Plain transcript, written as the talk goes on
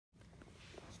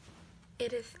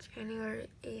It is January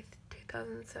 8th,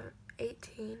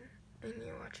 2018, and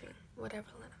you're watching Whatever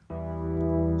Lena.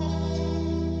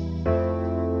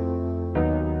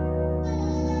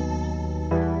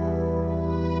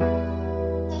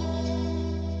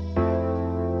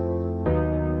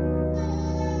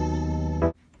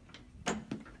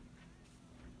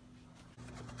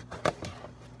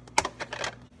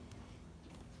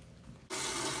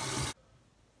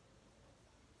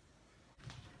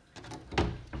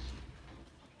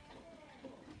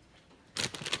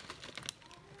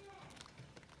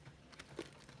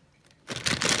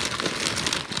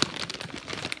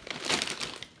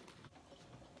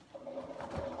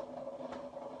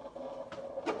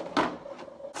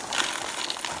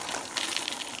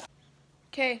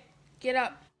 Okay, get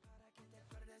up.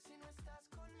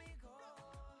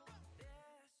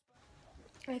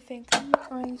 I think I'm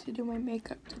going to do my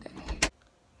makeup today.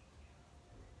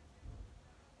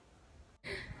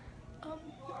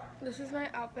 This is my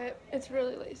outfit. It's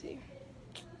really lazy.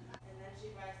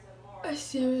 I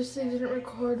seriously didn't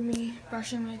record me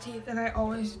brushing my teeth, and I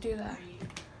always do that.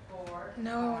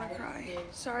 Now I want to cry.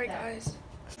 Sorry, guys.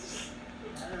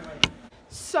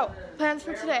 So, plans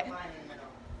for today.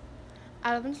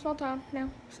 I live in a small town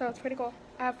now, so it's pretty cool.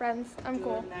 I have friends. I'm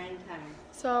cool.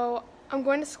 So I'm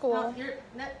going to school. No,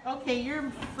 you're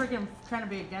freaking trying to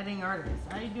be a getting artist.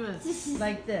 All you do is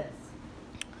like this.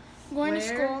 I'm going to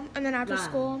school, and then after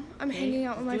school, I'm hanging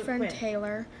out with my friend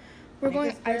Taylor. We're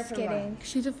going ice skating.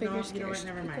 She's a figure skater. She's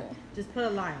pretty cool. Just put a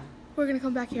line. We're gonna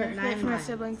come back here, wait for my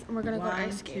siblings, and we're gonna go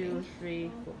ice skating. 1, 2,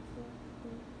 3,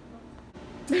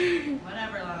 4.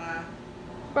 Whatever, Lana.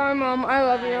 Bye, Mom. I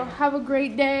love you. Have a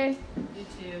great day. You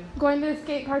too. Going to the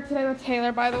skate park today with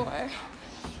Taylor, by the way.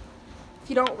 If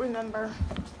you don't remember.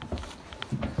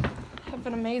 Have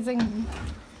an amazing,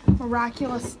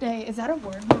 miraculous day. Is that a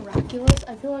word, miraculous?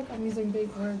 I feel like I'm using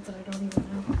big words that I don't even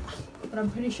know. But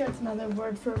I'm pretty sure it's another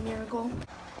word for a miracle.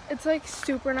 It's like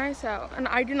super nice out, and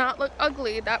I do not look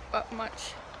ugly that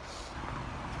much.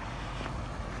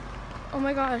 Oh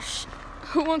my gosh.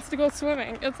 Who wants to go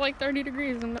swimming? It's like 30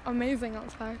 degrees and amazing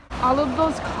outside. All of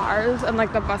those cars and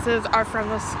like the buses are from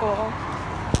the school.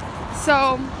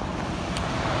 So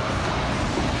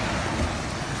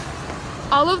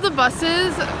all of the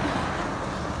buses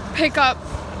pick up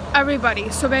everybody.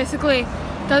 So basically,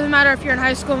 doesn't matter if you're in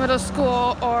high school, middle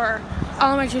school, or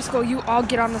elementary school, you all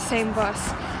get on the same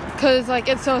bus. Cause like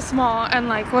it's so small, and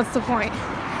like what's the point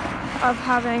of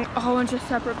having a whole bunch of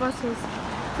separate buses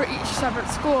for each separate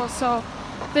school? So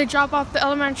they drop off the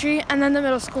elementary and then the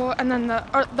middle school and then the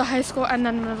high school and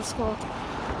then the middle school.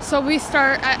 So we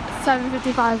start at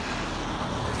 7:55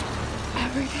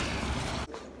 every day.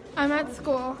 I'm at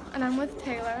school and I'm with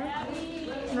Taylor.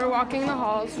 We're walking the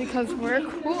halls because we're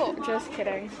cool. Just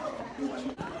kidding.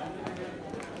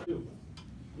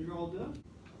 You're all done?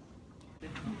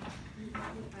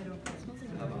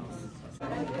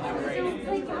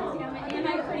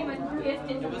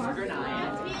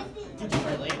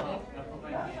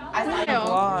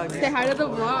 Say hi to the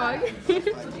vlog.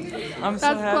 That's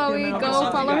Chloe. Go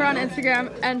follow her on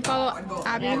Instagram and follow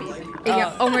Abby.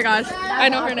 Yeah. Oh my gosh, I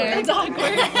know her name. It's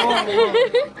awkward.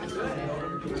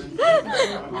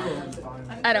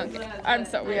 I don't get it. I'm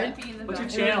so weird. What's your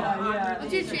channel?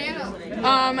 What's your channel?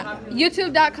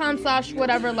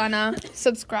 YouTube.com/whateverlena.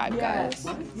 Subscribe, guys.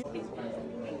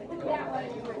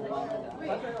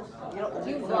 Do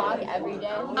you vlog every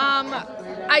day?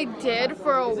 I did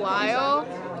for a while,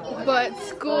 but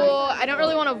school, I don't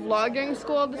really want to vlog during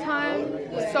school all the time,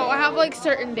 so I have like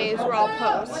certain days where I'll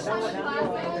post. I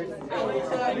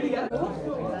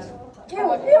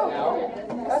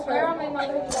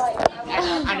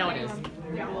know it is.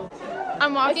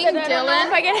 I'm walking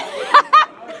Dylan.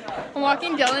 I'm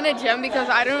walking Dylan to gym because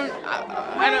I don't.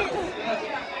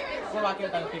 We're walking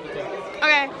with other people too.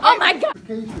 Okay. Oh my god.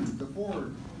 The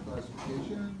board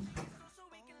classifications.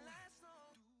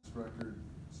 This record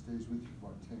stays with you for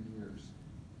about 10 years.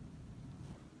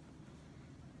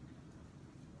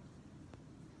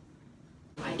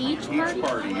 Each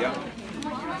party, yep.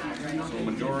 So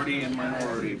majority and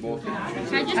minority both. Can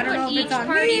I just put each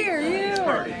party? Each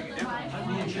party.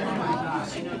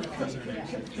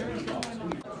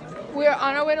 We're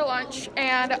on our way to lunch,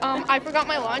 and I forgot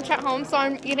my lunch at home, so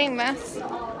I'm eating this.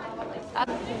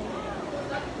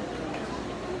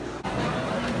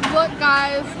 Look,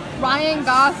 guys, Ryan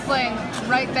Gosling,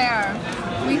 right there.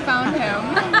 We found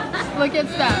him. Look at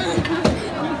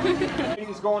that.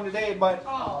 He's going today, but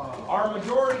our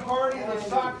majority party, the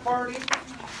stock party,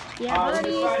 we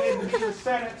decided to be the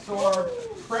Senate, so our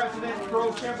president,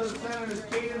 pro temp of the Senate is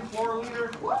Caden, floor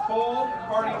leader, Cole,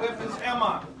 party whip is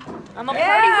Emma. I'm a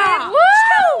party whip.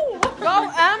 Woo! Go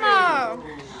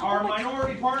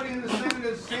party in the Senate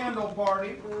is sandal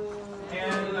party.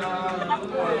 And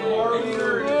floor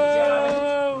leader is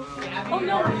Jada. Oh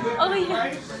no. Oh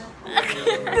yeah.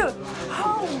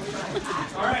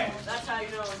 All right. That's how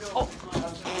you know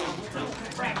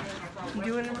I'm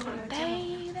doing it.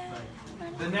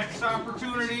 The next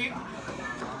opportunity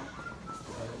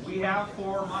we have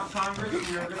for mock Congress,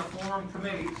 we are going to form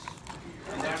committees.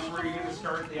 And that's where you're going to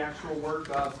start the actual work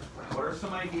of what are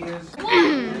some ideas.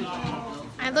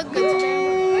 I look good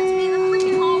today. Let's be in the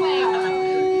freaking hallway.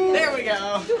 There we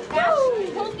go.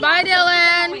 Bye,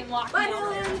 Dylan. Bye,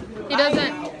 Dylan. He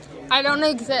doesn't. I don't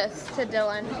exist to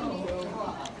Dylan.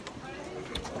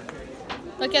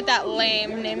 Look at that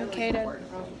lame name, Caden.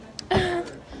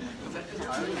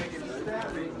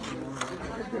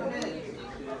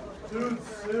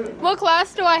 What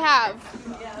class do I have?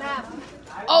 Math.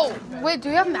 Oh, wait, do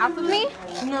you have math with me?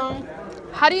 No.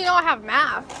 How do you know I have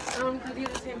math? Because you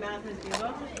have the same math as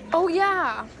Diva. Oh,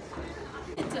 yeah.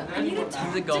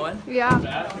 Is it going? Yeah.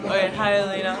 Okay, hi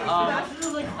Alina.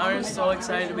 I'm just so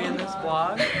excited to be in this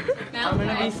vlog. I'm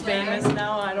gonna be famous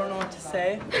now. I don't know what to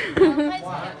say.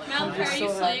 Malachi, are you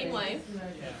slaying life?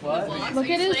 What? Look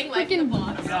at his freaking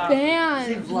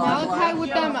bands. Malachi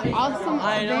with them awesome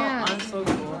I know. bands. I'm so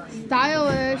cool.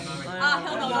 Stylish.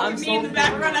 I'm so in the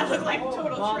background. I look like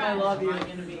total Mom, I love you.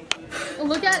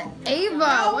 Look at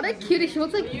Ava. What a cutie. She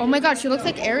looks like, oh my god, she looks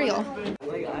like Ariel.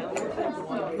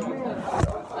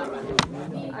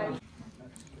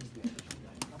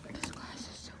 This class is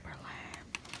super lame.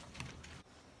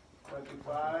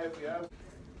 25, yeah.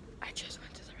 I just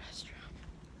went to the restroom.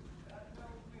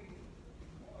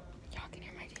 Y'all can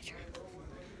hear my teacher.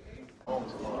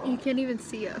 You can't even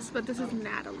see us, but this is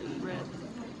Natalie.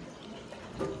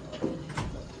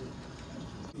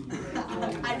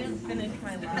 I didn't finish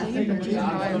my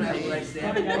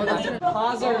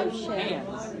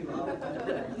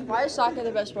Why is soccer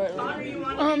the best sport?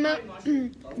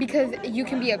 Because you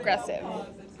can be aggressive.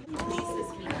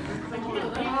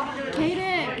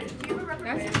 Kaden!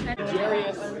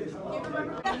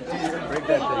 Break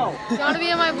that thing. You want to be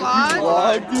in my vlog?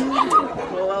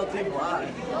 Vlog, dude.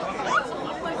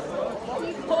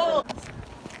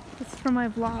 This is for my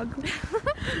vlog.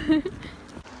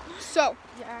 So,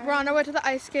 we're on our way to the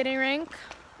ice skating rink.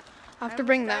 I have to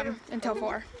bring them until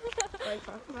 4.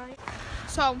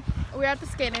 So, we're at the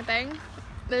skating thing.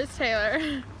 There's Taylor.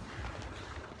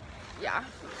 Yeah.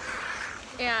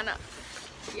 And,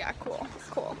 yeah, cool.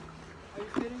 Cool.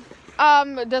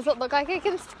 Does it look like I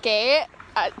can skate?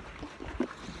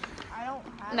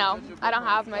 No, I don't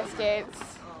have my skates.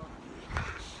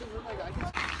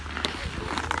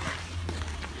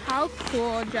 How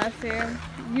cool, Jesse.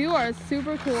 You are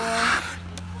super cool.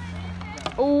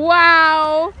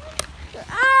 Wow.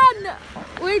 Ah, no.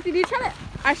 Wait, did you try to?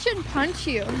 I shouldn't punch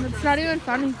you. It's not even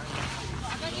funny.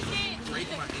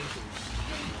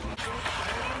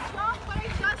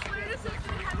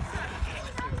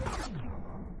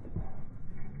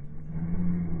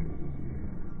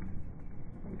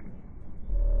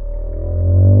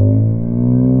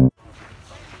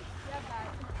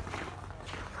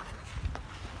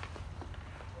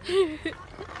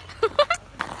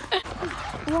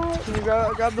 Can you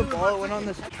grab the ball? It went on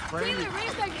this frame. Taylor, wait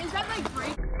a second. Is that like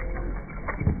break?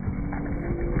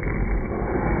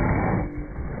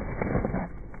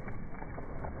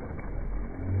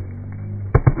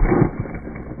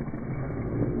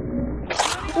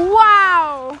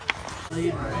 Wow!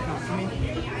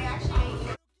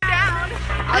 I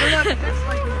don't know if this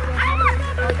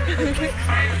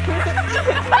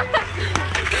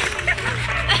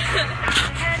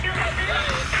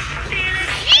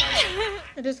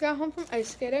I just got home from ice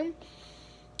skating.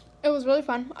 It was really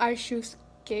fun. I shoe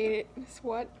skated.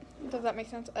 What? Does that make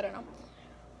sense? I don't know.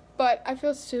 But I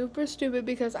feel super stupid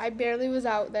because I barely was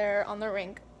out there on the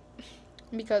rink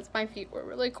because my feet were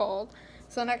really cold.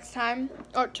 So next time,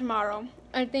 or tomorrow,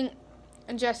 I think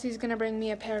Jesse's gonna bring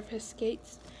me a pair of his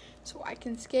skates so I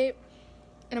can skate.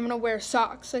 And I'm gonna wear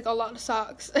socks, like a lot of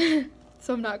socks,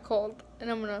 so I'm not cold. And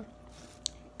I'm gonna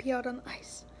be out on the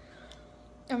ice.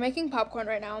 I'm making popcorn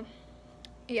right now.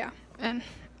 Yeah, and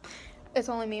it's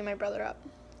only me and my brother up.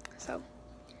 So,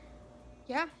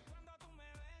 yeah.